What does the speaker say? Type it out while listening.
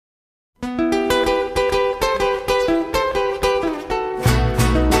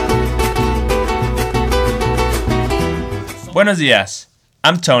Buenos dias.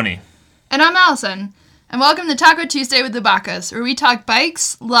 I'm Tony. And I'm Allison. And welcome to Taco Tuesday with the Bacas, where we talk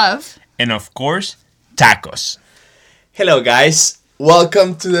bikes, love, and of course, tacos. Hello guys,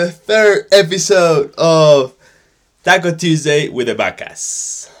 welcome to the third episode of Taco Tuesday with the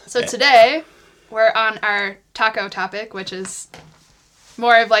Bacas. So today, we're on our taco topic, which is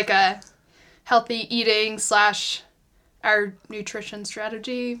more of like a healthy eating / our nutrition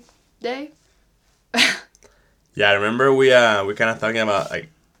strategy day. Yeah, I remember we kind of talking about like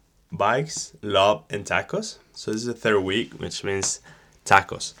bikes, love, and tacos. So this is the third week, which means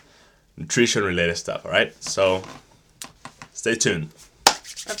tacos, nutrition related stuff. All right, so stay tuned.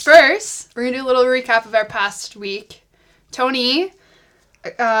 But first, we're gonna do a little recap of our past week. Tony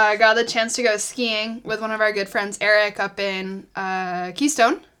got the chance to go skiing with one of our good friends, Eric, up in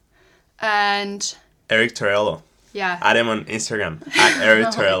Keystone, and Eric Torello. Yeah. Add him on Instagram at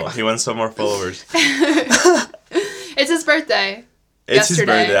Eric Torello. He wants some more followers. It's his birthday. It's yesterday. his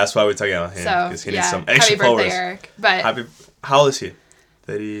birthday. That's why we're talking about him, because he needs some extra happy birthday, followers. Eric. But How old is he?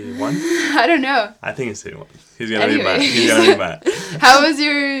 31? I don't know. I think he's 31. He's gonna be mad. How was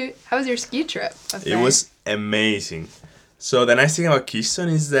your ski trip? It was amazing. So the nice thing about Keystone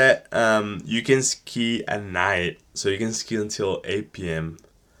is that you can ski at night. So you can ski until 8 p.m.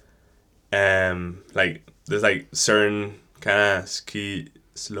 Like there's like certain kind of ski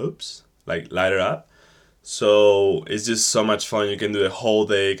slopes, like lighter up. So it's just so much fun. You can do the whole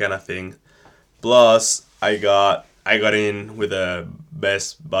day kind of thing. Plus, I got in with a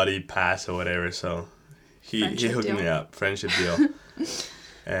best buddy pass or whatever. So he hooked me up. Friendship deal.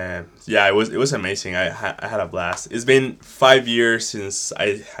 Yeah, it was amazing. I had a blast. It's been 5 years since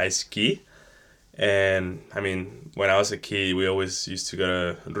I ski. And I mean, when I was a kid, we always used to go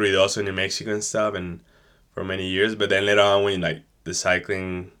to Ruidoso in New Mexico and stuff, and for many years. But then later on, when like the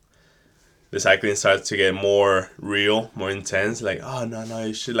cycling starts to get more real, more intense. Like, oh no,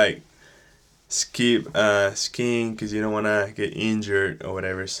 you should like skip skiing because you don't want to get injured or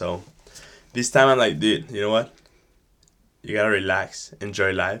whatever. So this time I'm like, dude, you know what? You gotta relax,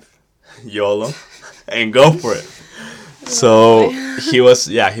 enjoy life, YOLO, and go for it. So he was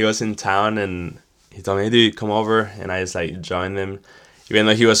in town and he told me, hey, dude, come over, and I just like joined him. Even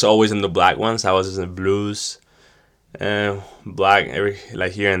though he was always in the black ones, I was in the blues, black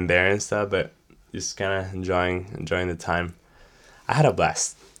like here and there and stuff, but just kind of enjoying the time. I had a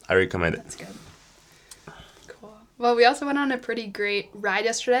blast. I recommend it. That's good. Cool. Well, we also went on a pretty great ride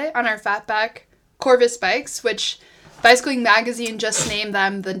yesterday on our fatback Corvus bikes, which Bicycling Magazine just named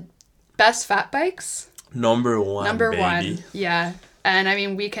them the best fat bikes. Number one, baby. Yeah. And I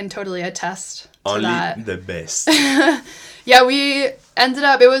mean, we can totally attest to Only that. the best. Yeah, we ended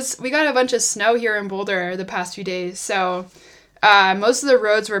up, we got a bunch of snow here in Boulder the past few days. So most of the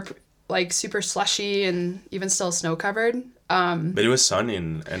roads were like super slushy and even still snow covered. But it was sunny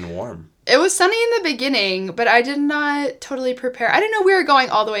and warm. It was sunny in the beginning, but I did not totally prepare. I didn't know we were going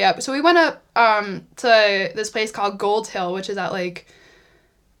all the way up. So we went up to this place called Gold Hill, which is at like,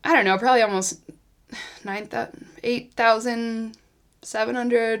 I don't know, probably almost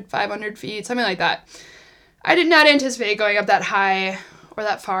 8,700, 500 feet, something like that. I did not anticipate going up that high or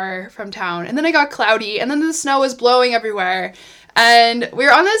that far from town. And then it got cloudy, and then the snow was blowing everywhere. And we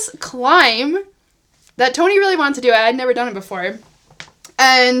were on this climb that Tony really wanted to do. I had never done it before.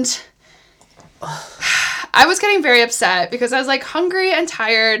 And I was getting very upset because I was like hungry and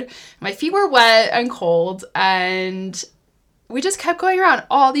tired. My feet were wet and cold, and we just kept going around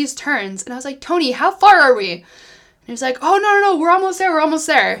all these turns. And I was like, Tony, how far are we? And he was like, oh, no, we're almost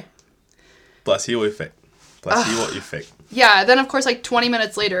there. Placebo effect. Yeah, then of course, like 20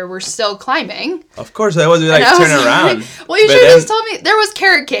 minutes later, we're still climbing. Of course, I was like, turn around. Well, you should have just told me there was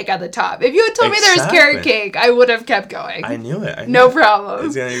carrot cake at the top. If you had told me there was carrot cake, I would have kept going. I knew it. No problem.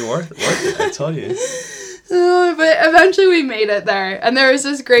 It's going to be worth it, I told you. But eventually we made it there. And there was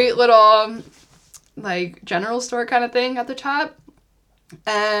this great little, like, general store kind of thing at the top.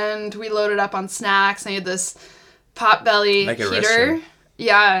 And we loaded up on snacks. And I had this Potbelly like heater. Restaurant.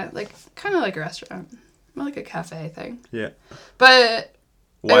 Yeah, like kind of like a restaurant. More like a cafe thing. Yeah. But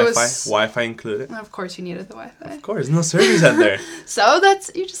Wi-Fi included. Of course you needed the Wi-Fi. Of course, no service out there. So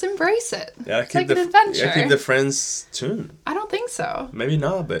you just embrace it. Yeah, it's like an adventure. Yeah, keep the friends tuned. I don't think so. Maybe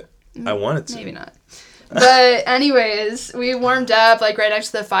not, but I wanted to. Maybe not. But anyways, we warmed up like right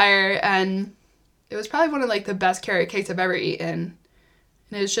next to the fire, and it was probably one of like the best carrot cakes I've ever eaten.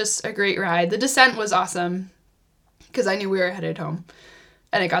 And it was just a great ride. The descent was awesome because I knew we were headed home,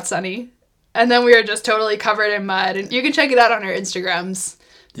 and it got sunny. And then we were just totally covered in mud. And you can check it out on our Instagrams.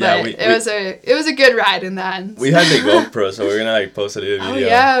 Yeah, But it was a good ride in the end. we had the GoPro, so we're gonna like post a little Oh video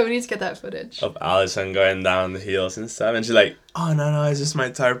yeah, we need to get that footage. of Allison going down the hills and stuff, and she's like, "Oh no, it's just my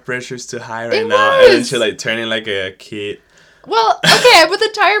tire pressure's too high right It now," and then was. she's like turning like a kid. Well, okay, I put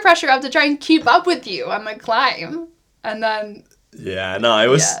the tire pressure up to try and keep up with you on the climb, and then Yeah, no, it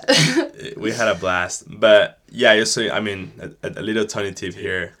was. yeah. We had a blast, but yeah, you see, I mean, a little tiny tip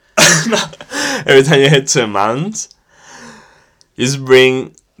here. Every time you head to a mountain, you just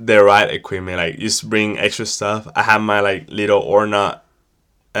bring the right equipment. Like, you just bring extra stuff. I had my like little Ornat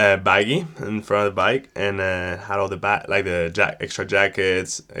baggie in front of the bike, and had all the like the extra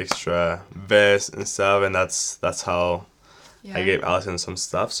jackets, extra vests and stuff, and that's how Yeah. I gave Allison some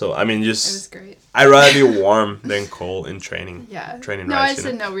stuff. So I mean, It was just great. I'd rather be warm than cold in training. Yeah. Training No, I rides, just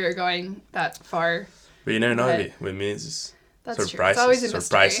didn't know we were going that far. But you never know. But- With me, it's just That's surprises. true. It's always a mystery.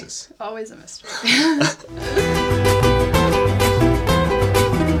 Surprises. Always a mystery.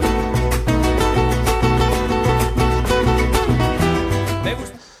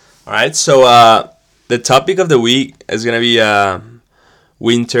 All right, so the topic of the week is gonna be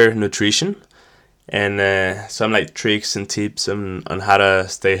winter nutrition, and some like tricks and tips on how to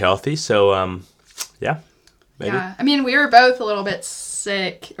stay healthy. So yeah, maybe. Yeah. I mean, we were both a little bit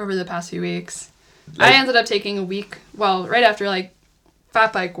sick over the past few weeks. Like- I ended up taking a week, well, right after like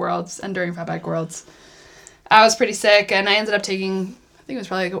Fat Bike Worlds and during Fat Bike Worlds. I was pretty sick, and I ended up taking, I think it was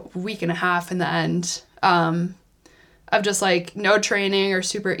probably like a week and a half in the end, of just like no training or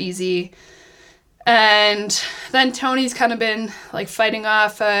super easy. And then Tony's kind of been like fighting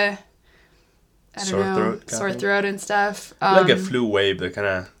off sore throat and stuff. Like a flu wave that kind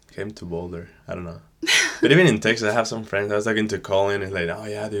of came to Boulder. I don't know. But even in Texas, I have some friends. I was talking to Colin, and like, oh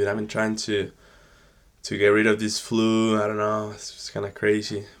yeah, dude, I've been trying to get rid of this flu. I don't know, it's kind of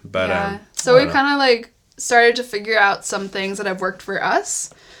crazy. But yeah. So we kind of like started to figure out some things that have worked for us.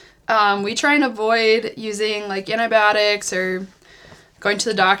 We try and avoid using like antibiotics or going to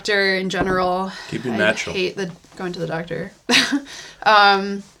the doctor in general. Keep it natural. I hate going to the doctor.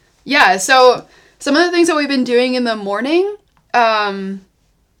 Yeah, so some of the things that we've been doing in the morning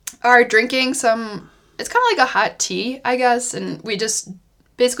are drinking some, it's kind of like a hot tea, I guess, and we just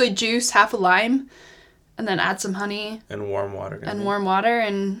basically juice half a lime and then add some honey and warm water. and warm water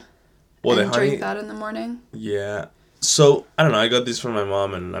and Well, the and honey, drink that in the morning. yeah. So I don't know. I got this from my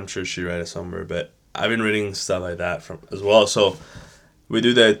mom, and I'm sure she read it somewhere. But I've been reading stuff like that from as well. So we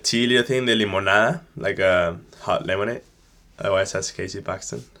do the tea little thing, the limonada, like a hot lemonade. Otherwise, that's Casey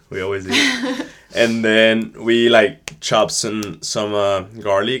Paxton. We always do. And then we like chop some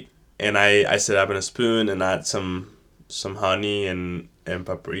garlic, and I set up in a spoon and add some honey and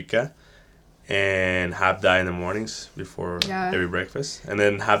paprika, and have that in the mornings before every breakfast, and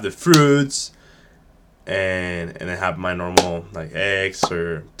then have the fruits, and then have my normal like eggs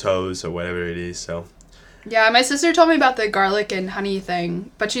or toast or whatever it is. So Yeah, my sister told me about the garlic and honey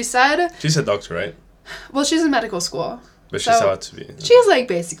thing, but she said, she's a doctor, right? well, she's in medical school. But she's So, about to be. She's like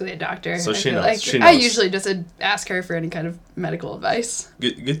basically a doctor. So I she feel knows. like. She I knows. usually just ask her for any kind of medical advice.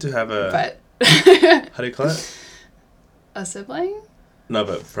 Good to have a. But How do you call it? a sibling? No,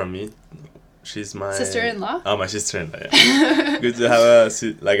 but from me, she's my Sister-in-law? Oh, my sister-in-law. Yeah. Good to have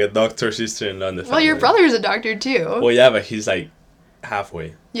a doctor sister-in-law in the family. Well, your brother's a doctor too. Well, yeah, but he's like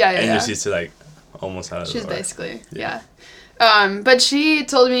halfway, yeah, and yeah. your sister like almost out of She's the door. basically, yeah. But she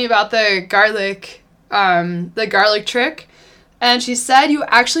told me about the garlic trick, and she said you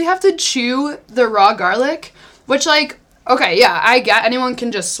actually have to chew the raw garlic, which like, okay, yeah, I get anyone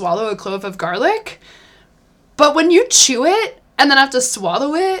can just swallow a clove of garlic, but when you chew it and then have to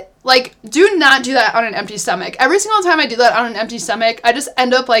swallow it, like, do not do that on an empty stomach. Every single time I do that on an empty stomach, I just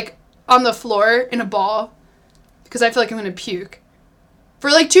end up like on the floor in a ball because I feel like I'm gonna puke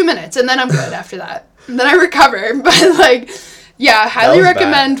for like 2 minutes, and then I'm good after that. And then I recover, but like, yeah, highly was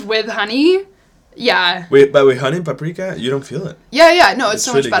recommend with honey. Yeah. Wait, but with honey and paprika, you don't feel it. Yeah, no, it's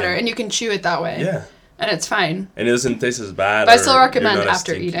so really much better, good. and you can chew it that way. Yeah, And it's fine. and it doesn't taste as bad. But I or still you're recommend not as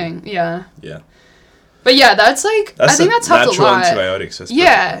after stinky. eating. Yeah. Yeah, But yeah, that's like, I think that's helped a natural lot. antibiotics. That's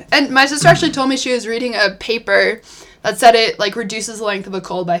Yeah, and my sister actually told me she was reading a paper that said it like reduces the length of a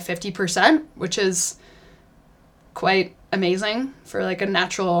cold by 50%, which is quite amazing for like a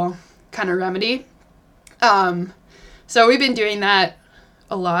natural kind of remedy. So we've been doing that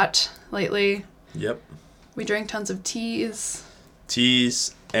a lot lately. Yep. We drink tons of teas,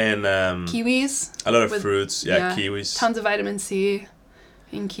 Teas and kiwis. a lot of with- fruits. Yeah, kiwis. Tons of vitamin C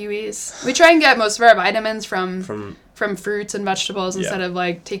in kiwis. We try and get most of our vitamins from fruits and vegetables instead of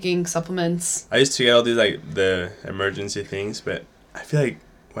like taking supplements. I used to get all these like the emergency things, but I feel like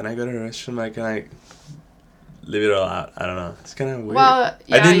when I go to a restaurant, I can like leave it all out. I don't know. It's kind of weird. Well, I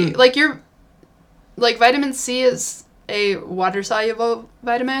yeah, didn't. like vitamin C is a water soluble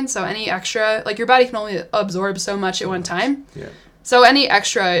vitamin, so any extra, like your body can only absorb so much at one time. Yeah. So any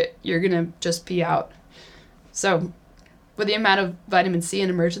extra, you're gonna just pee out. So with the amount of vitamin C in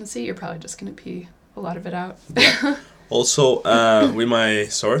emergency, you're probably just gonna pee a lot of it out. Yeah. Also, with my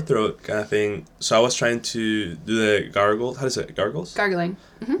sore throat kind of thing, so I was trying to do the gargle. How does it? Gargles? Gargling.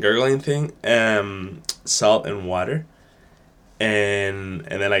 Gargling thing. Salt and water, and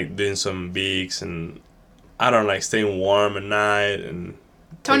then like doing some beaks and I don't know, like staying warm at night and.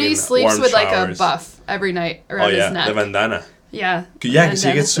 Tony taking sleeps warm with like a showers. buff every night around his neck. The bandana. Yeah. Yeah, because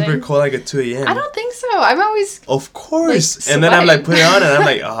he gets super thing. cold like at 2 a.m. I don't think so. I'm always. Of course. Like, and then I'm like, sweating. put it on, and I'm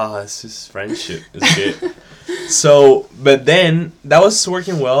like, oh, it's just friendship. It's good. So, but then that was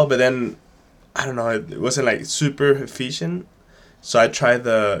working well, but then I don't know, it wasn't like super efficient. So I tried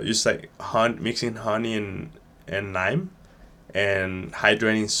just like mixing honey and lime and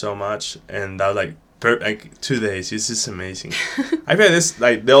hydrating so much, and that was like like 2 days. It's just amazing. I feel like this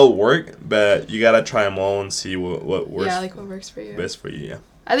like they'll work, but you gotta try them all and see what works. Yeah, like what works for you. Best for you. Yeah.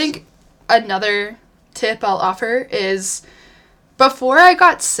 I think another tip I'll offer is before I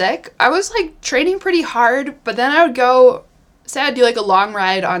got sick, I was like training pretty hard, but then I would go, say I'd do like a long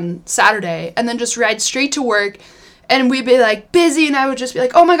ride on Saturday and then just ride straight to work. And we'd be like busy, and I would just be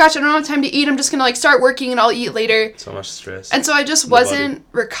like, oh my gosh, I don't have time to eat. I'm just going to like start working and I'll eat later. So much stress. And so I just wasn't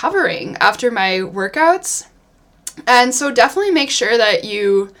recovering after my workouts. And so definitely make sure that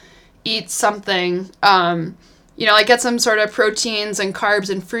you eat something, like get some sort of proteins and carbs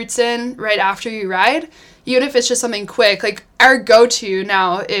and fruits in right after you ride, even if it's just something quick. Like our go-to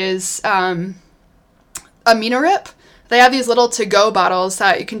now is Amino Rip. They have these little to-go bottles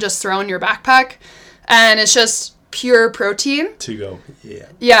that you can just throw in your backpack, and it's just pure protein. To go, yeah.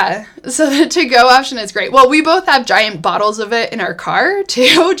 Yeah, so the to-go option is great. Well, we both have giant bottles of it in our car,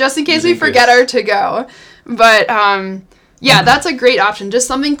 too, just in case we forget our to-go. But, yeah, that's a great option. Just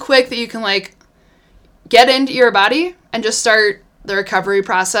something quick that you can, like, get into your body and just start the recovery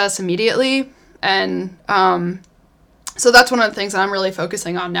process immediately. And so that's one of the things that I'm really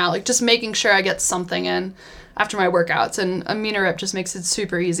focusing on now, like just making sure I get something in after my workouts. And Amino Rip just makes it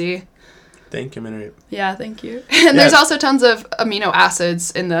super easy. Thank you, Amino Rip. Yeah, thank you. And there's also tons of amino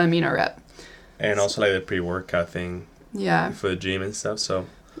acids in the Amino Rip. And also like the pre-workout thing. Yeah. For the gym and stuff, so.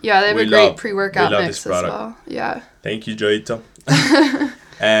 Yeah, they have a great pre-workout mix as well. Yeah. Thank you, Joito.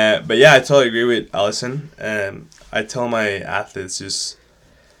 But yeah, I totally agree with Allison. I tell my athletes just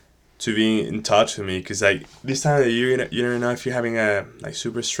to be in touch with me, because like this time of the year, you never know if you're having a like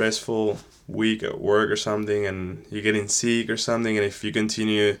super stressful week at work or something, and you're getting sick or something, and if you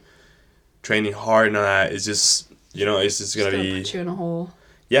continue training hard and all that, it's just it's just gonna put you in a hole.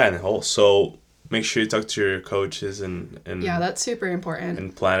 Yeah, in a hole. So make sure you talk to your coaches and yeah, that's super important.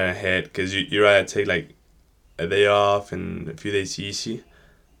 And plan ahead, because you rather take like a day off and a few days easy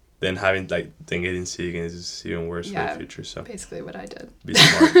than getting sick, and it's just even worse for the future. So basically what I did. Be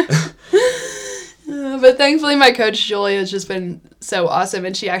smart. But thankfully my coach Julia has just been so awesome,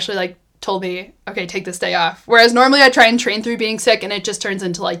 and she actually like told me, okay, take this day off. Whereas normally I try and train through being sick, and it just turns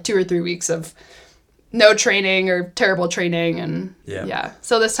into like 2 or 3 weeks of no training or terrible training. And yeah.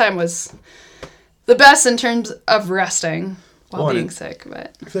 So this time was the best in terms of resting while being sick.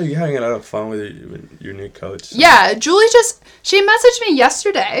 But I feel like you're having a lot of fun with your new coach. So. Yeah, Julie she messaged me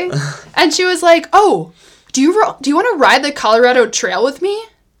yesterday and she was like, oh, do you want to ride the Colorado Trail with me?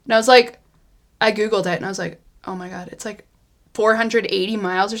 And I was like, I Googled it and I was like, oh my God, it's like 480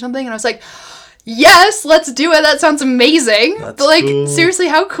 miles or something. And I was like, yes, let's do it. That sounds amazing. That's but like, cool. Seriously,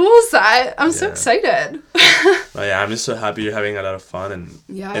 how cool is that? I'm so excited. Oh, yeah, I'm just so happy you're having a lot of fun, and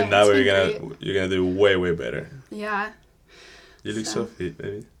that way you're gonna do way, way better. Yeah. You look so fit,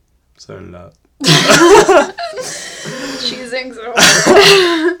 baby. So in love. Cheesing so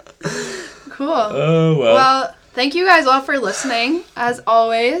hard. Cool. Oh, well. Well, thank you guys all for listening, as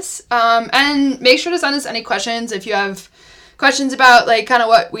always. And make sure to send us any questions if you have questions about like kind of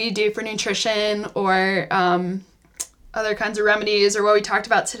what we do for nutrition or other kinds of remedies or what we talked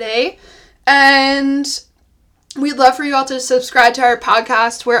about today. And we'd love for you all to subscribe to our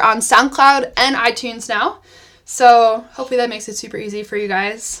podcast. We're on SoundCloud and iTunes now. So hopefully that makes it super easy for you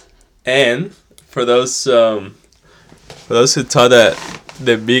guys. And for those who thought that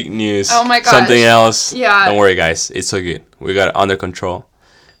the big news, oh my gosh, something else, yeah, don't worry guys, it's so good. We got it under control.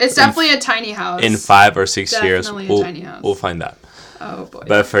 It's definitely a tiny house. In 5 or 6 definitely years, a tiny house. We'll find out. Oh boy.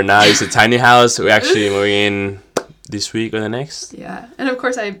 But for now, it's a tiny house. We're actually moving in this week or the next. Yeah, and of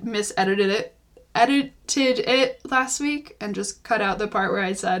course I edited it last week and just cut out the part where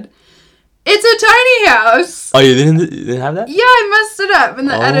I said It's a tiny house. Oh, you didn't have that? Yeah, I messed it up in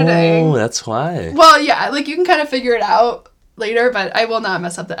the editing. Oh, that's why. Well, yeah, like you can kind of figure it out later, but I will not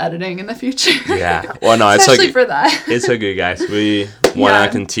mess up the editing in the future. Yeah. Well, no, it's especially okay. for that. It's okay, guys. We want to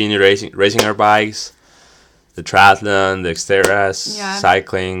continue racing our bikes, the triathlon, the Xterras,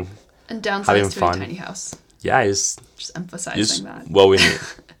 cycling, and downsides having to fun. a tiny house. Yeah, it's just emphasizing that. What we need.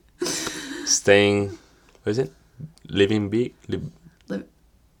 Staying, what is it? Living big,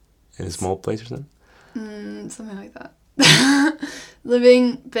 in a small place or something. Something like that.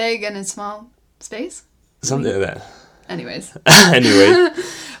 Living big in a small space. Something like that. Anyways.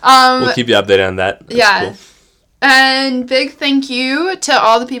 We'll keep you updated on that. That's cool. And big thank you to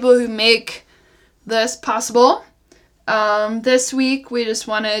all the people who make this possible. This week we just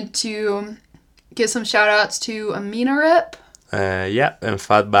wanted to give some shout outs to Amina Rip. And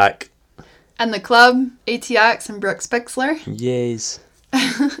Fatback. And the club, ATX and Brooks Bixler. Yes.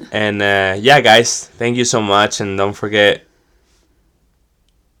 And guys, thank you so much. And don't forget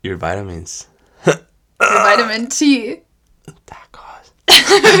your vitamins. Your vitamin T. Tacos.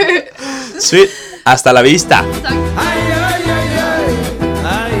 Sweet. Hasta la vista. Ay, ay, ay, ay.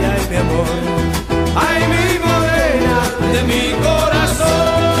 Ay, ay, mi amor. Ay, mi